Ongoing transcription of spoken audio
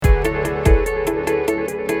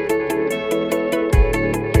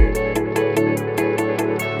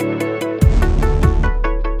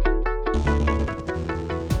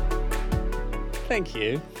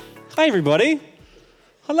Hi, everybody.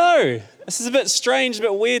 Hello. This is a bit strange, a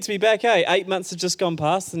bit weird to be back, eh? 8 months have just gone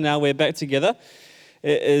past, and now we're back together.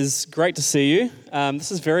 It is great to see you.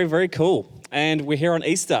 This is very, very cool. And we're here on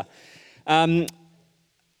Easter. I'm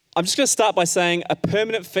just going to start by saying a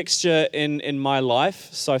permanent fixture in my life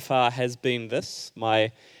so far has been this,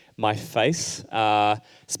 my face,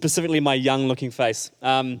 specifically my young-looking face.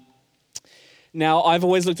 Now, I've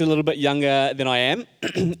always looked a little bit younger than I am,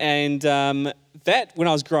 and that, when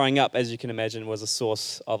I was growing up, as you can imagine, was a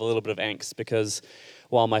source of a little bit of angst, because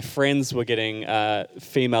while my friends were getting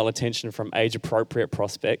female attention from age-appropriate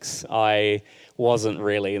prospects, I wasn't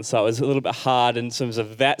really, and so it was a little bit hard in terms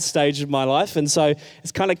of that stage of my life, and so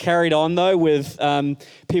it's kind of carried on, though, with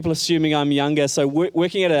people assuming I'm younger. So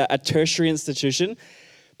working at a tertiary institution,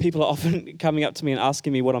 people are often coming up to me and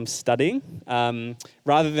asking me what I'm studying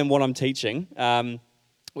rather than what I'm teaching,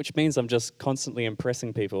 which means I'm just constantly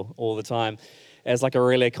impressing people all the time as like a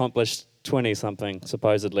really accomplished 20-something,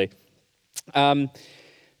 supposedly.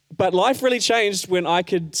 But life really changed when I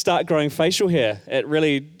could start growing facial hair. It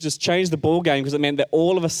really just changed the ball game, because it meant that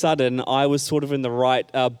all of a sudden I was sort of in the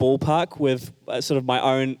right ballpark with sort of my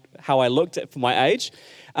own, how I looked at for my age.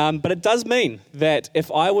 But it does mean that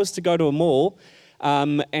if I was to go to a mall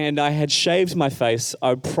and I had shaved my face, I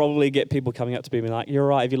would probably get people coming up to me and be like, "You're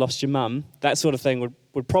right, have you lost your mum?" That sort of thing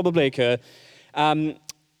would probably occur.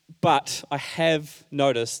 But I have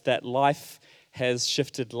noticed that life has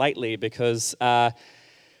shifted lately, because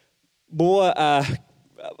more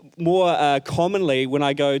commonly when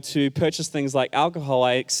I go to purchase things like alcohol,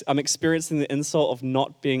 I'm experiencing the insult of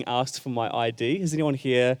not being asked for my ID. Has anyone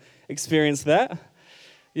here experienced that?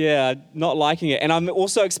 Yeah, not liking it. And I'm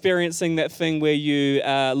also experiencing that thing where you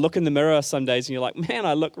look in the mirror some days and you're like, "Man,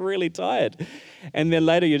 I look really tired." And then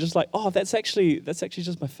later you're just like, "Oh, that's actually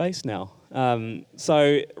just my face now."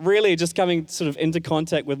 So really just coming sort of into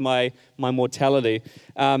contact with my mortality.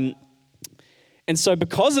 And so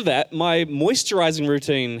because of that, my moisturizing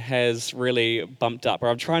routine has really bumped up, or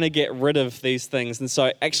I'm trying to get rid of these things. And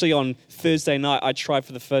so actually on Thursday night, I tried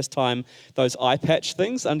for the first time those eye patch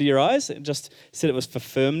things under your eyes. It just said it was for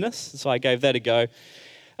firmness, so I gave that a go.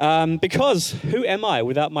 Because who am I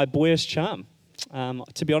without my boyish charm?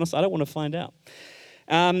 To be honest, I don't want to find out.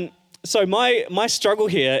 So my struggle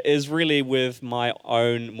here is really with my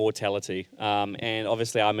own mortality. And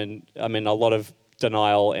obviously I'm in a lot of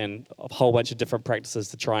denial and a whole bunch of different practices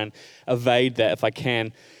to try and evade that if I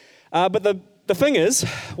can. But the thing is,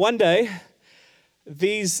 one day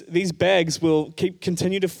these bags will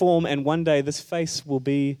continue to form, and one day this face will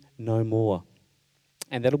be no more.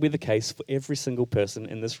 And that'll be the case for every single person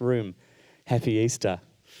in this room. Happy Easter.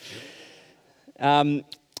 Now,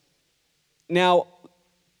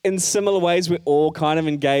 in similar ways, we're all kind of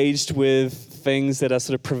engaged with things that are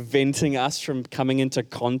sort of preventing us from coming into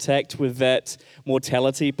contact with that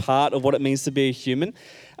mortality part of what it means to be a human.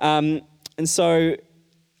 And so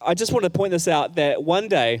I just want to point this out, that one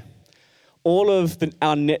day, all of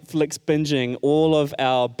our Netflix binging, all of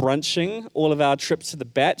our brunching, all of our trips to the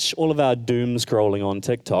batch, all of our doom scrolling on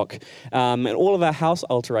TikTok, and all of our house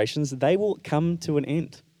alterations, they will come to an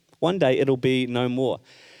end. One day it'll be no more.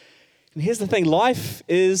 And here's the thing, life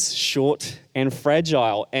is short and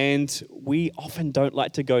fragile, and we often don't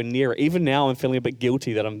like to go near it. Even now I'm feeling a bit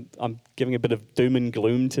guilty that I'm giving a bit of doom and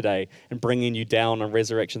gloom today and bringing you down on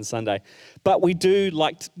Resurrection Sunday. But we do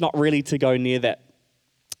like not really to go near that.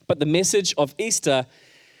 But the message of Easter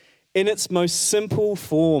in its most simple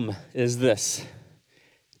form is this: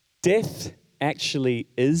 death actually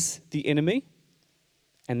is the enemy,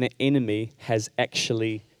 and the enemy has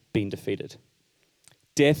actually been defeated.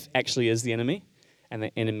 Death actually is the enemy, and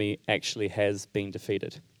the enemy actually has been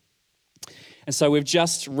defeated. And so we've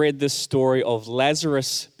just read this story of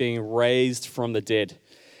Lazarus being raised from the dead.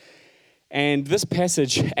 And this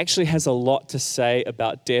passage actually has a lot to say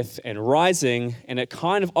about death and rising, and it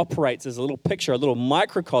kind of operates as a little picture, a little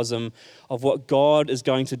microcosm of what God is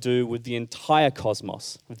going to do with the entire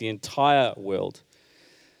cosmos, with the entire world.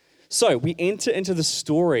 So we enter into the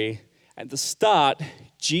story. At the start,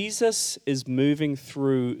 Jesus is moving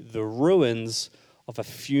through the ruins of a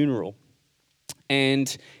funeral,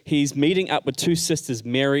 and he's meeting up with two sisters,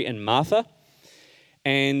 Mary and Martha,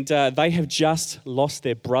 and they have just lost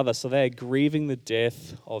their brother, so they are grieving the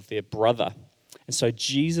death of their brother. And so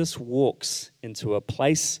Jesus walks into a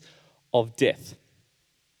place of death.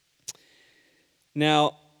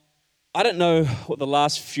 Now, I don't know what the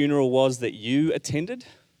last funeral was that you attended,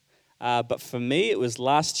 but for me, it was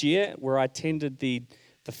last year where I attended the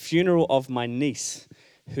funeral of my niece,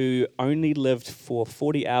 who only lived for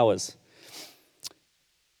 40 hours.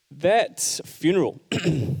 That funeral,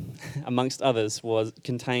 amongst others,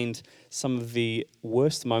 contained some of the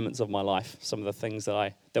worst moments of my life, some of the things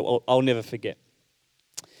that I'll never forget.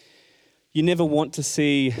 You never want to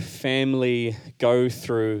see family go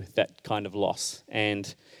through that kind of loss.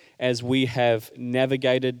 And as we have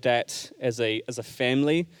navigated that as a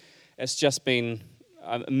family, it's just been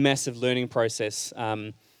a massive learning process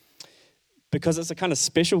because it's a kind of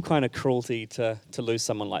special kind of cruelty to lose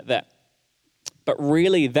someone like that. But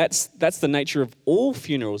really, that's the nature of all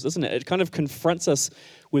funerals, isn't it? It kind of confronts us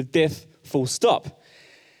with death, full stop.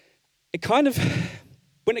 It kind of,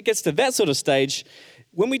 when it gets to that sort of stage,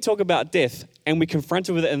 when we talk about death and we confront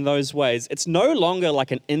it with it in those ways, it's no longer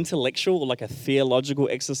like an intellectual or like a theological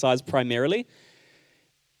exercise primarily.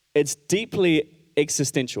 It's deeply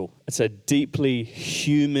existential. It's a deeply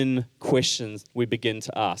human question we begin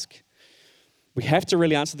to ask. We have to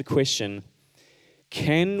really answer the question,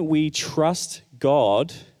 can we trust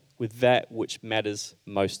God with that which matters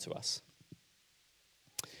most to us?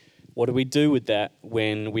 What do we do with that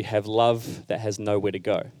when we have love that has nowhere to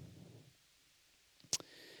go?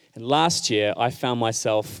 And last year, I found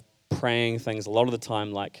myself praying things a lot of the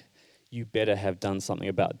time like, you better have done something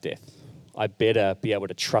about death. I better be able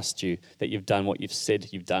to trust you that you've done what you've said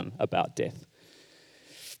you've done about death.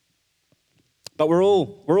 But we're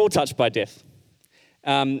all touched by death.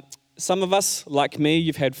 Some of us, like me,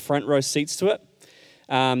 you've had front row seats to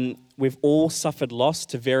it. We've all suffered loss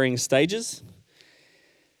to varying stages.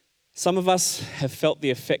 Some of us have felt the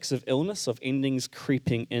effects of illness, of endings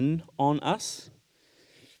creeping in on us.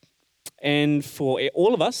 And for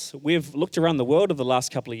all of us, we've looked around the world over the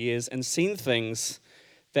last couple of years and seen things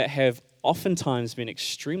that have oftentimes been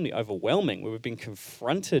extremely overwhelming, where we've been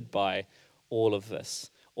confronted by all of this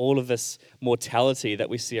mortality that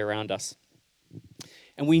we see around us.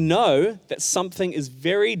 And we know that something is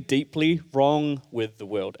very deeply wrong with the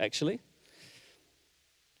world, actually.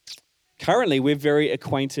 Currently, we're very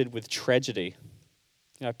acquainted with tragedy.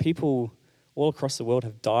 People all across the world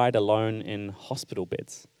have died alone in hospital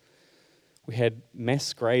beds. We had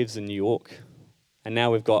mass graves in New York, and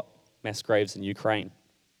now we've got mass graves in Ukraine.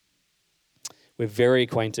 We're very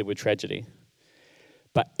acquainted with tragedy.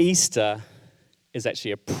 But Easter is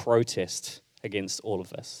actually a protest against all of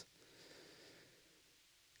this.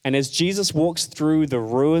 And as Jesus walks through the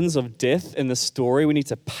ruins of death in the story, we need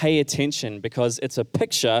to pay attention because it's a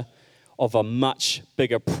picture of a much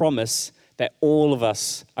bigger promise that all of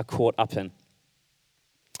us are caught up in.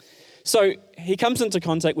 So he comes into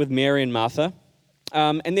contact with Mary and Martha,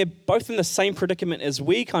 and they're both in the same predicament as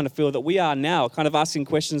we kind of feel that we are now, kind of asking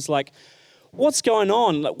questions like, what's going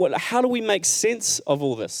on? How do we make sense of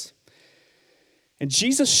all this? And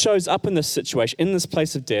Jesus shows up in this situation, in this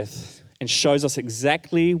place of death, and shows us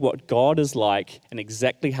exactly what God is like and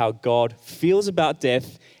exactly how God feels about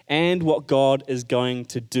death and what God is going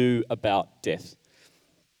to do about death.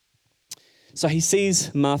 So he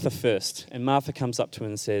sees Martha first, and Martha comes up to him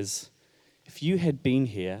and says, if you had been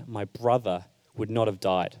here, my brother would not have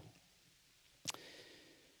died.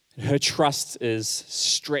 And her trust is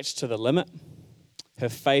stretched to the limit. Her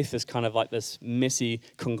faith is kind of like this messy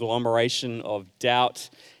conglomeration of doubt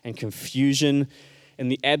and confusion in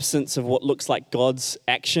the absence of what looks like God's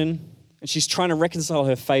action. And she's trying to reconcile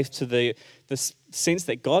her faith to the sense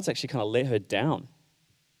that God's actually kind of let her down.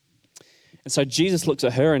 And so Jesus looks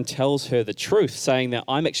at her and tells her the truth, saying that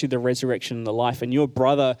I'm actually the resurrection and the life, and your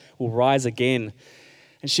brother will rise again.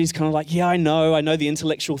 And she's kind of like, yeah, I know the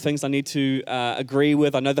intellectual things I need to agree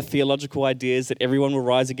with. I know the theological ideas that everyone will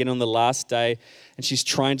rise again on the last day. And she's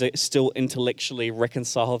trying to still intellectually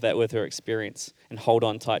reconcile that with her experience and hold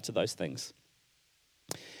on tight to those things.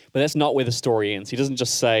 But that's not where the story ends. He doesn't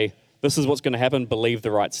just say, this is what's going to happen, believe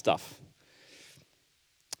the right stuff.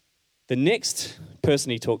 The next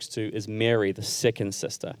person he talks to is Mary, the second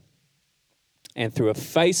sister. And through a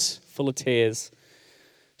face full of tears,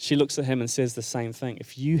 she looks at him and says the same thing.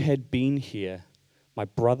 If you had been here, my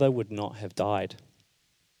brother would not have died.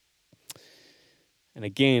 And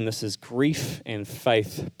again, this is grief and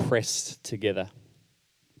faith pressed together.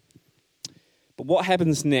 But what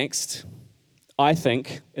happens next, I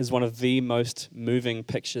think, is one of the most moving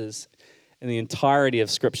pictures in the entirety of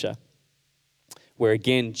Scripture, where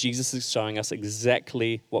again, Jesus is showing us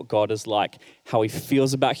exactly what God is like, how he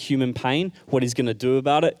feels about human pain, what he's going to do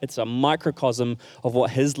about it. It's a microcosm of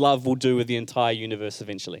what his love will do with the entire universe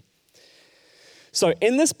eventually. So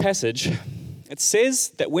in this passage, it says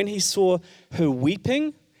that when he saw her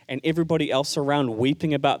weeping and everybody else around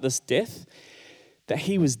weeping about this death, that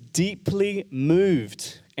he was deeply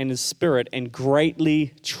moved in his spirit and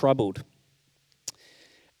greatly troubled.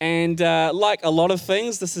 And like a lot of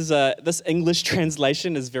things, this English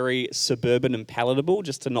translation is very suburban and palatable,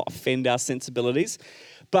 just to not offend our sensibilities.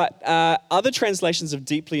 But other translations of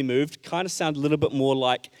deeply moved kind of sound a little bit more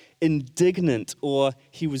like indignant, or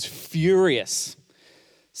he was furious.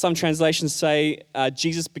 Some translations say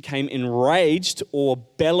Jesus became enraged or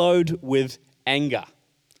bellowed with anger.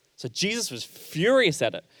 So Jesus was furious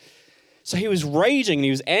at it. So he was raging and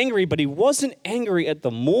he was angry, but he wasn't angry at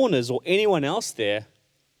the mourners or anyone else there.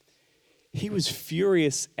 He was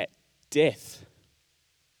furious at death.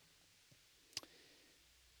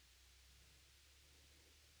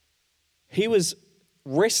 He was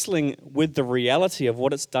wrestling with the reality of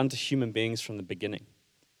what it's done to human beings from the beginning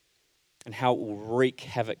and how it will wreak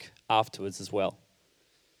havoc afterwards as well.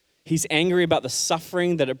 He's angry about the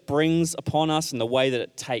suffering that it brings upon us and the way that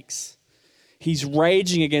it takes. He's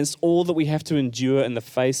raging against all that we have to endure in the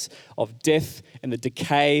face of death and the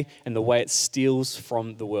decay and the way it steals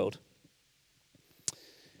from the world.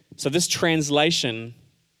 So this translation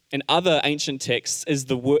in other ancient texts is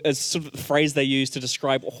sort of the phrase they use to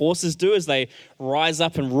describe what horses do as they rise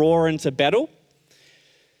up and roar into battle.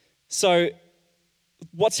 So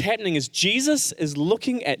what's happening is Jesus is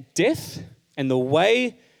looking at death and the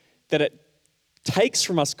way that it takes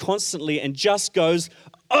from us constantly and just goes,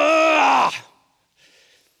 ah!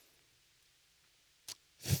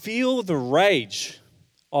 Feel the rage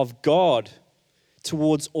of God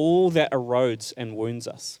towards all that erodes and wounds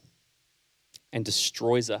us and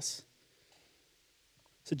destroys us.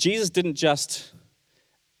 So Jesus didn't just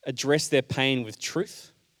address their pain with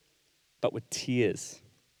truth, but with tears.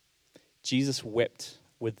 Jesus wept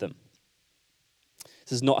with them.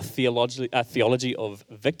 This is not a theology of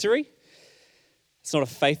victory. It's not a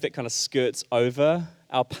faith that kind of skirts over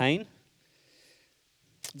our pain.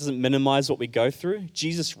 It doesn't minimize what we go through.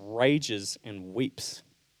 Jesus rages and weeps.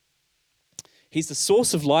 He's the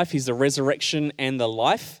source of life. He's the resurrection and the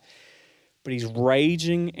life. But he's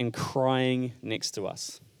raging and crying next to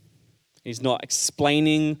us. He's not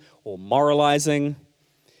explaining or moralizing,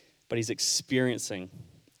 but he's experiencing.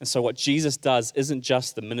 And so what Jesus does isn't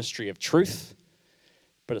just the ministry of truth,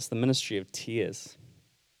 but it's the ministry of tears.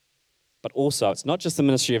 But also, it's not just the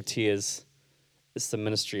ministry of tears, it's the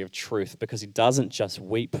ministry of truth, because he doesn't just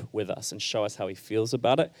weep with us and show us how he feels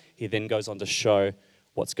about it. He then goes on to show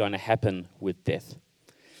what's going to happen with death.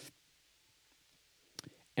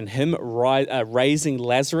 And him raising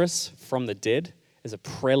Lazarus from the dead is a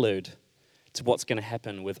prelude to what's going to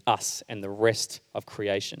happen with us and the rest of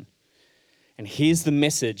creation. And here's the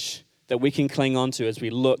message that we can cling on to as we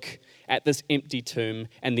look at this empty tomb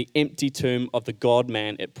and the empty tomb of the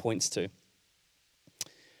God-man it points to.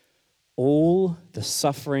 All the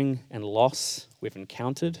suffering and loss we've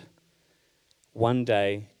encountered, one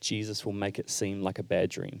day Jesus will make it seem like a bad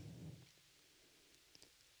dream.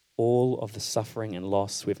 All of the suffering and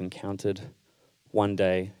loss we've encountered, one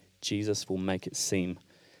day Jesus will make it seem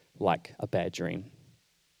like a bad dream.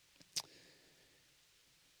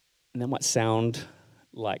 And that might sound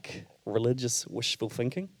like religious wishful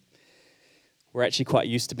thinking. We're actually quite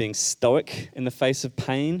used to being stoic in the face of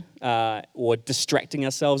pain, or distracting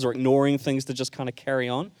ourselves or ignoring things to just kind of carry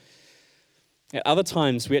on. At other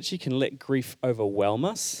times, we actually can let grief overwhelm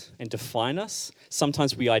us and define us.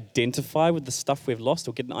 Sometimes we identify with the stuff we've lost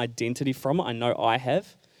or get an identity from it. I know I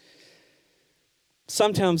have.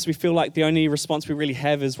 Sometimes we feel like the only response we really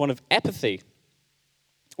have is one of apathy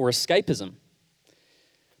or escapism.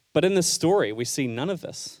 But in this story, we see none of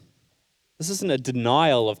this. This isn't a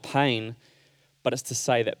denial of pain, but it's to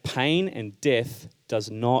say that pain and death does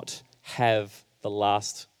not have the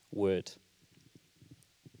last word.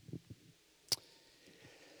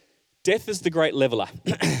 Death is the great leveler.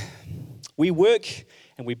 We work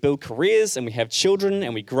and we build careers and we have children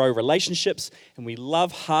and we grow relationships and we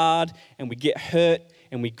love hard and we get hurt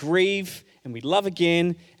and we grieve and we love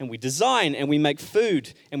again and we design and we make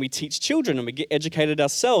food and we teach children and we get educated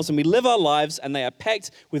ourselves and we live our lives, and they are packed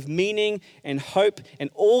with meaning and hope and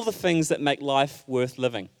all the things that make life worth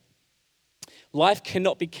living. Life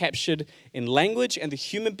cannot be captured in language, and the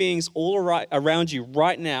human beings all around you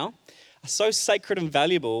right now are so sacred and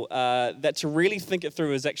valuable that to really think it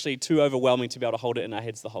through is actually too overwhelming to be able to hold it in our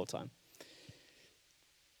heads the whole time.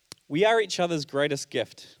 We are each other's greatest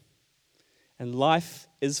gift, and life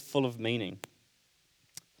is full of meaning.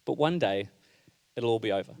 But one day, it'll all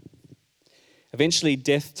be over. Eventually,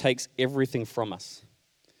 death takes everything from us,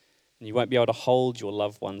 and you won't be able to hold your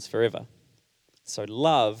loved ones forever. So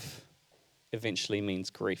love eventually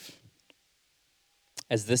means grief,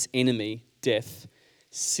 as this enemy, death,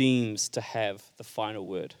 seems to have the final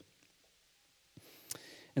word.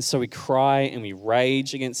 And so we cry and we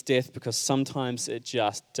rage against death because sometimes it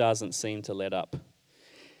just doesn't seem to let up.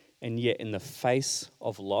 And yet in the face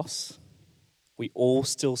of loss, we all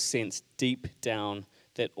still sense deep down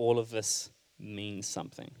that all of this means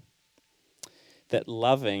something. That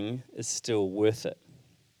loving is still worth it.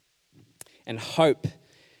 And hope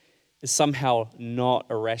is somehow not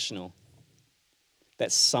irrational.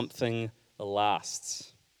 That something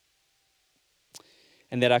lasts.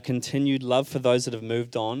 And that our continued love for those that have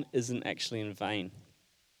moved on isn't actually in vain.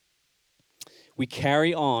 We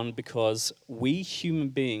carry on because we human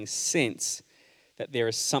beings sense that there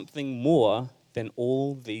is something more than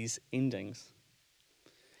all these endings.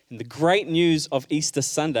 And the great news of Easter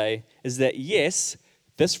Sunday is that, yes,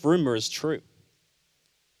 this rumor is true.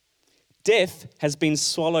 Death has been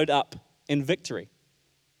swallowed up in victory.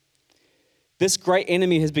 This great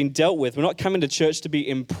enemy has been dealt with. We're not coming to church to be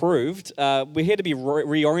improved. We're here to be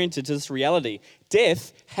reoriented to this reality.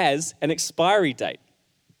 Death has an expiry date.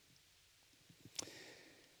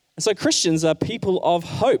 And so Christians are people of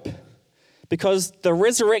hope, because the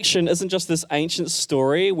resurrection isn't just this ancient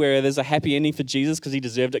story where there's a happy ending for Jesus because he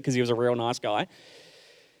deserved it because he was a real nice guy.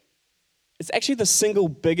 It's actually the single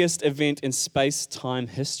biggest event in space-time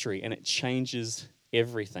history, and it changes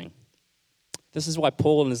everything. This is why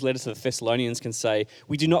Paul in his letter to the Thessalonians can say,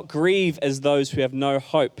 we do not grieve as those who have no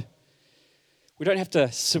hope. We don't have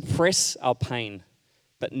to suppress our pain,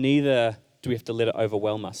 but neither do we have to let it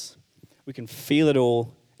overwhelm us. We can feel it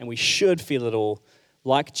all, and we should feel it all,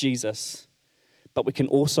 like Jesus, but we can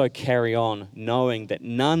also carry on knowing that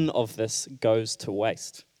none of this goes to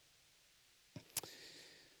waste.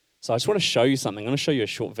 So I just want to show you something. I'm going to show you a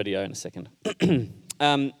short video in a second.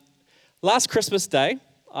 Last Christmas Day,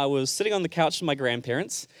 I was sitting on the couch with my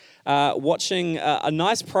grandparents watching a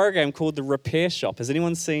nice program called The Repair Shop. Has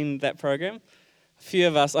anyone seen that program? A few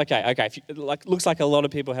of us. Okay. Looks like a lot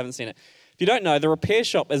of people haven't seen it. If you don't know, The Repair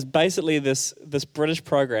Shop is basically this British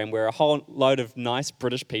program where a whole load of nice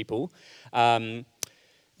British people,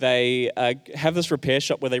 they have this repair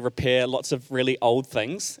shop where they repair lots of really old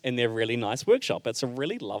things in their really nice workshop. It's a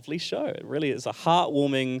really lovely show. It really is a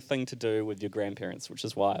heartwarming thing to do with your grandparents, which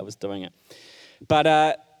is why I was doing it. But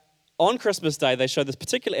on Christmas Day, they showed this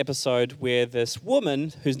particular episode where this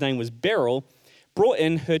woman, whose name was Beryl, brought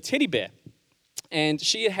in her teddy bear. And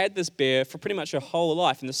she had had this bear for pretty much her whole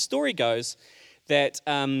life. And the story goes that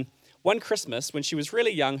one Christmas, when she was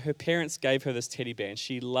really young, her parents gave her this teddy bear, and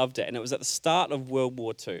she loved it. And it was at the start of World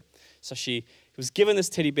War II. So she was given this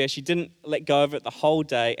teddy bear. She didn't let go of it the whole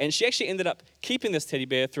day. And she actually ended up keeping this teddy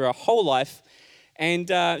bear through her whole life. And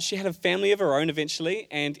she had a family of her own eventually,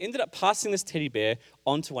 and ended up passing this teddy bear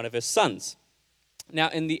on to one of her sons. Now,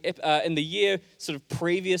 in the year sort of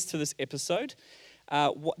previous to this episode,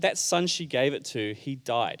 that son she gave it to, he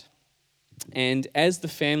died. And as the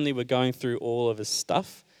family were going through all of his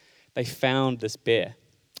stuff, they found this bear.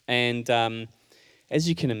 And as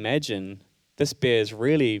you can imagine, this bear is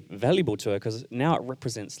really valuable to her because now it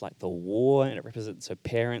represents like the war, and it represents her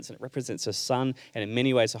parents, and it represents her son, and in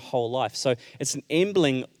many ways her whole life. So it's an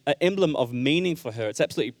emblem of meaning for her. It's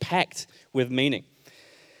absolutely packed with meaning.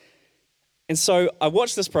 And so I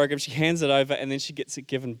watched this program, she hands it over, and then she gets it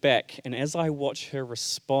given back. And as I watch her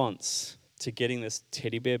response to getting this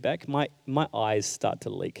teddy bear back, my eyes start to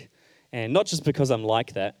leak. And not just because I'm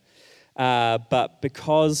like that, but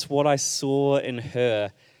because what I saw in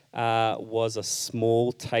her was a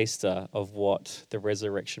small taster of what the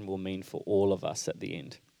resurrection will mean for all of us at the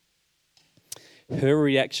end. Her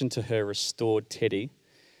reaction to her restored teddy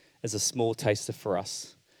is a small taster for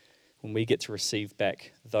us when we get to receive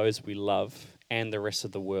back those we love and the rest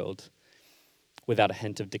of the world without a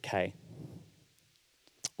hint of decay,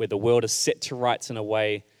 where the world is set to rights in a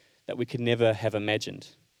way that we could never have imagined.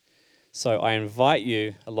 So I invite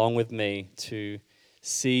you, along with me, to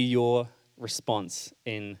see your response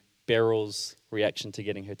in Beryl's reaction to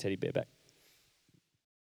getting her teddy bear back.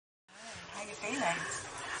 How are you feeling?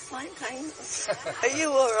 Fine, thanks. Are you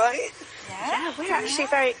all right? Yeah, we're actually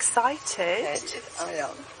very excited. I am.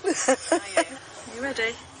 Are you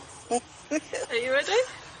ready? Are you ready?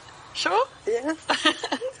 Sure? Yeah.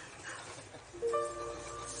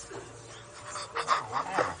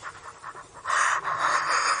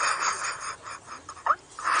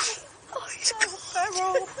 Oh, he's gone.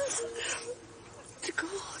 Beryl. He's gone.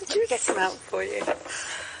 Let me get him out for you.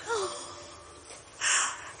 Oh.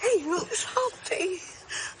 He looks happy.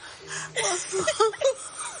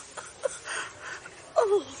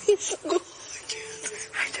 Oh, he's gorgeous.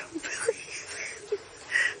 I don't believe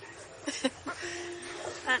it.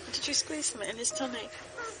 Did you squeeze something in his tummy?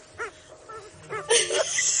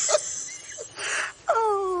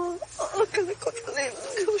 Oh, can I cut the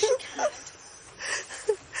lips?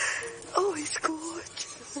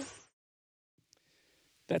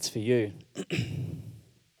 that's for you.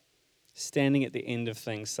 Standing at the end of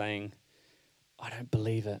things saying, I don't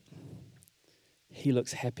believe it. He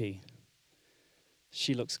looks happy.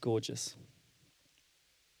 She looks gorgeous.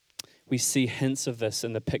 We see hints of this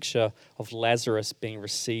in the picture of Lazarus being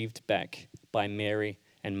received back by Mary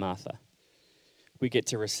and Martha. We get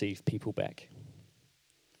to receive people back.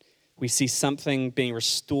 We see something being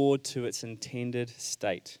restored to its intended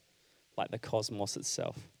state, like the cosmos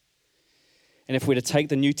itself. And if we're to take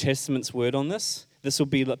the New Testament's word on this, this will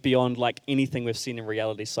be beyond like anything we've seen in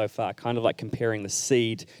reality so far, kind of like comparing the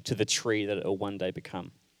seed to the tree that it will one day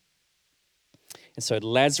become. And so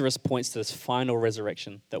Lazarus points to this final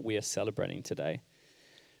resurrection that we are celebrating today.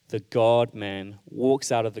 The God-man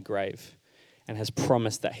walks out of the grave and has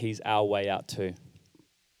promised that he's our way out too.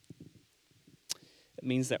 It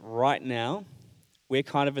means that right now, we're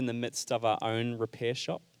kind of in the midst of our own repair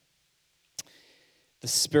shop. The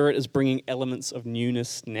Spirit is bringing elements of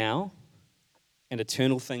newness now, and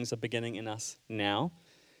eternal things are beginning in us now.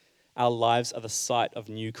 Our lives are the site of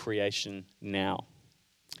new creation now.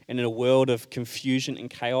 And in a world of confusion and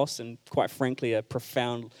chaos, and quite frankly, a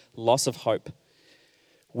profound loss of hope,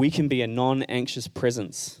 we can be a non-anxious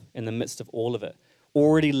presence in the midst of all of it,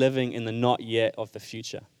 already living in the not yet of the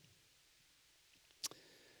future.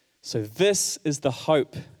 So this is the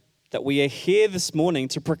hope that we are here this morning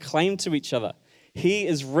to proclaim to each other. He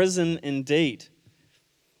is risen indeed.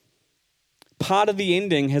 Part of the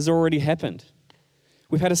ending has already happened.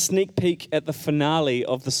 We've had a sneak peek at the finale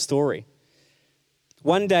of the story.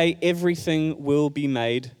 One day, everything will be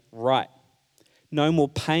made right. No more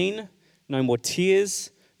pain, no more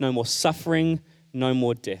tears, no more suffering, no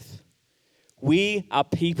more death. We are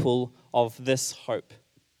people of this hope.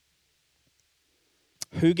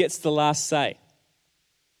 Who gets the last say?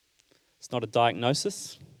 It's not a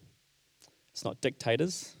diagnosis. It's not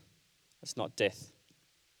dictators. It's not death.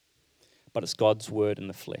 But it's God's word in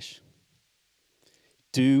the flesh.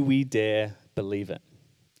 Do we dare believe it?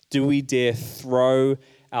 Do we dare throw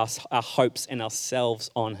our hopes and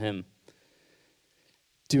ourselves on him?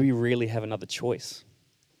 Do we really have another choice?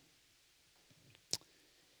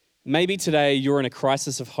 Maybe today you're in a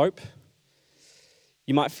crisis of hope.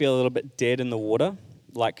 You might feel a little bit dead in the water,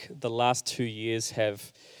 like the last 2 years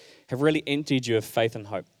have really emptied you of faith and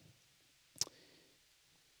hope.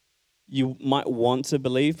 You might want to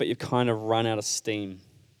believe, but you've kind of run out of steam.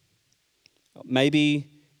 Maybe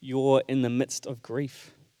you're in the midst of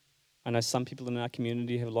grief. I know some people in our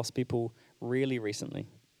community have lost people really recently.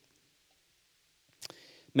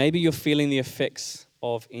 Maybe you're feeling the effects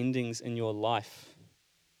of endings in your life.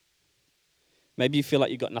 Maybe you feel like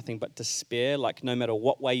you've got nothing but despair, like no matter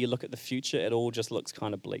what way you look at the future, it all just looks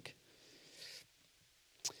kind of bleak.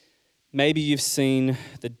 Maybe you've seen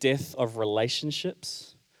the death of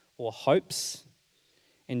relationships or hopes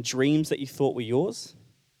and dreams that you thought were yours.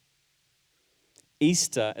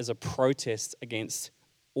 Easter is a protest against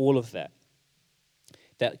all of that.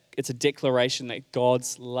 That it's a declaration that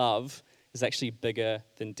God's love is actually bigger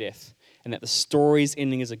than death, and that the story's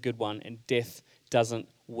ending is a good one and death doesn't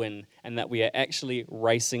win, and that we are actually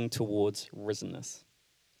racing towards risenness.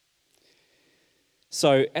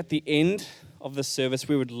 So at the end of the service,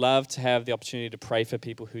 we would love to have the opportunity to pray for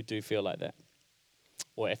people who do feel like that,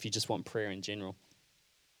 or if you just want prayer in general.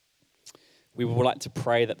 We would like to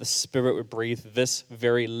pray that the Spirit would breathe this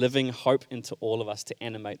very living hope into all of us to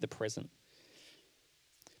animate the present.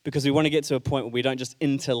 Because we want to get to a point where we don't just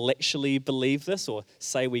intellectually believe this or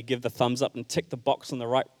say we give the thumbs up and tick the box on the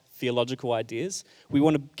right theological ideas. We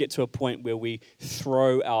want to get to a point where we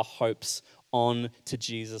throw our hopes on to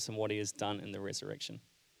Jesus and what he has done in the resurrection.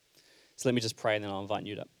 So let me just pray and then I'll invite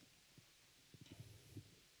you up.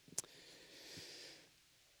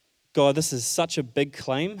 God, this is such a big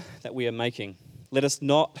claim that we are making. Let us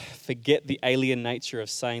not forget the alien nature of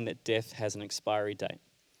saying that death has an expiry date.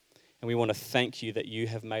 And we want to thank you that you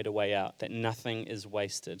have made a way out, that nothing is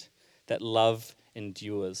wasted, that love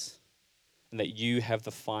endures, and that you have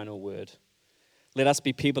the final word. Let us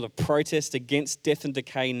be people of protest against death and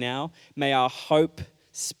decay now. May our hope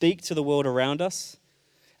speak to the world around us,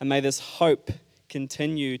 and may this hope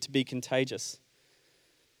continue to be contagious.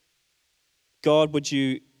 God, would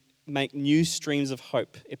you make new streams of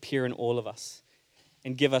hope appear in all of us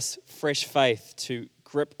and give us fresh faith to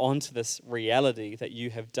grip onto this reality that you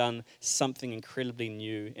have done something incredibly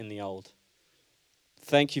new in the old.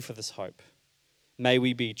 Thank you for this hope. May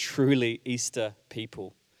we be truly Easter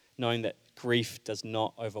people, knowing that grief does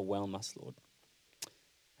not overwhelm us, Lord.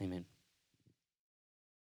 Amen.